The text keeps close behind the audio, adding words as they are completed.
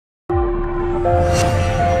Hi,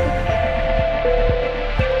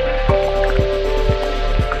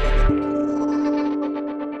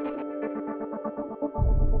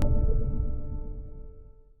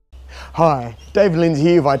 David Lindsay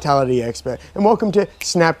here, Vitality Expert, and welcome to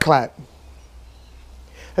Snap Clap.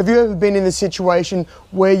 Have you ever been in the situation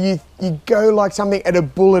where you go like something at a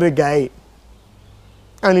bull at a gate,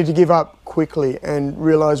 only to give up quickly and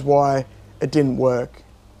realize why it didn't work?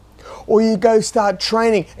 Or you go start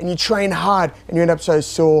training and you train hard and you end up so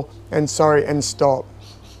sore and sorry and stop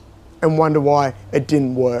and wonder why it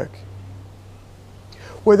didn't work?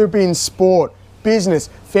 Whether it be in sport, business,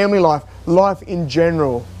 family life, life in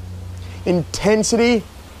general, intensity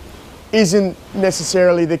isn't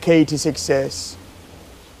necessarily the key to success.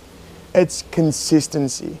 It's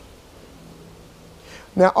consistency.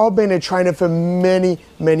 Now, I've been a trainer for many,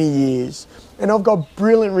 many years, and I've got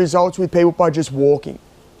brilliant results with people by just walking.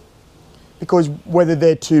 Because whether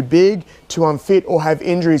they're too big, too unfit, or have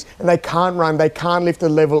injuries, and they can't run, they can't lift the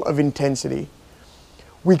level of intensity.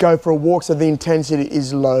 We go for a walk so the intensity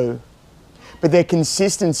is low, but their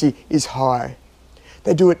consistency is high.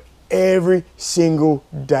 They do it every single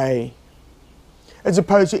day. As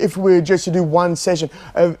opposed to if we were just to do one session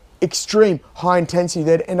of extreme high intensity,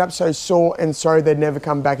 they'd end up so sore and sorry they'd never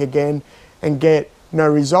come back again and get no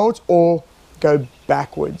results or go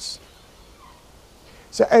backwards.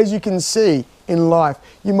 So as you can see in life,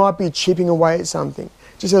 you might be chipping away at something,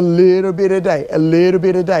 just a little bit a day,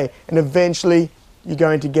 and eventually you're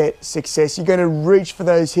going to get success. You're going to reach for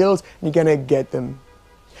those hills and you're going to get them.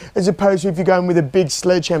 As opposed to if you're going with a big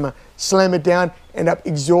sledgehammer, slam it down, end up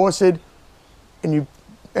exhausted, and you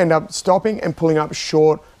end up stopping and pulling up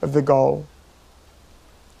short of the goal.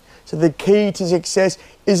 So the key to success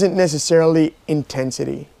isn't necessarily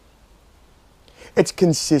intensity. It's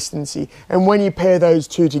consistency. And when you pair those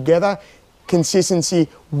two together, consistency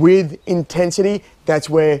with intensity, that's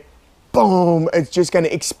where, boom, it's just going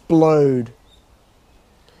to explode.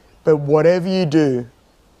 But whatever you do,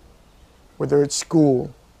 whether it's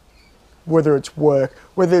school, whether it's work,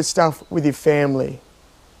 whether it's stuff with your family,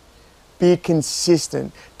 be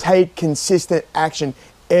consistent. Take consistent action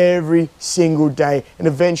every single day, and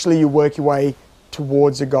eventually you work your way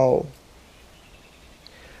towards a goal.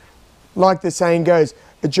 Like the saying goes,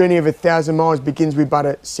 a journey of 1,000 miles begins with but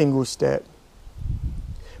a single step.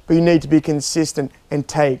 But you need to be consistent and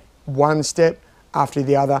take one step after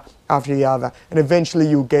the other, and eventually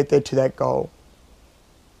you'll get there to that goal.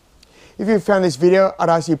 If you found this video, I'd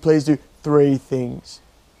ask you please do 3 things.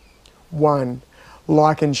 1,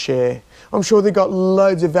 like and share. I'm sure they got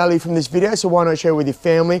loads of value from this video, so why not share it with your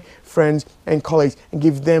family, friends and colleagues and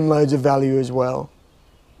give them loads of value as well.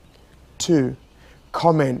 2,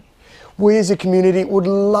 comment. We as a community would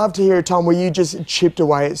love to hear a time where you just chipped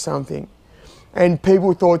away at something and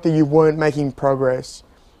people thought that you weren't making progress,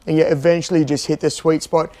 and yet eventually you just hit the sweet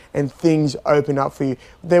spot and things open up for you.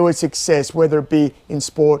 There was success, whether it be in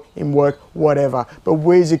sport, in work, whatever. But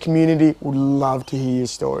we as a community would love to hear your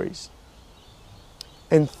stories.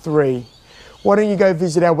 And 3, why don't you go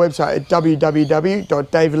visit our website at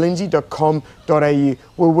www.davidlindsay.com.au,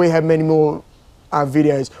 where we have many more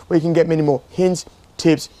videos where you can get many more hints,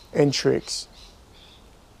 tips and tricks.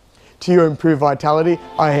 To your improved vitality,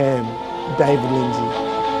 I am David Lindsay.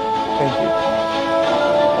 Thank you.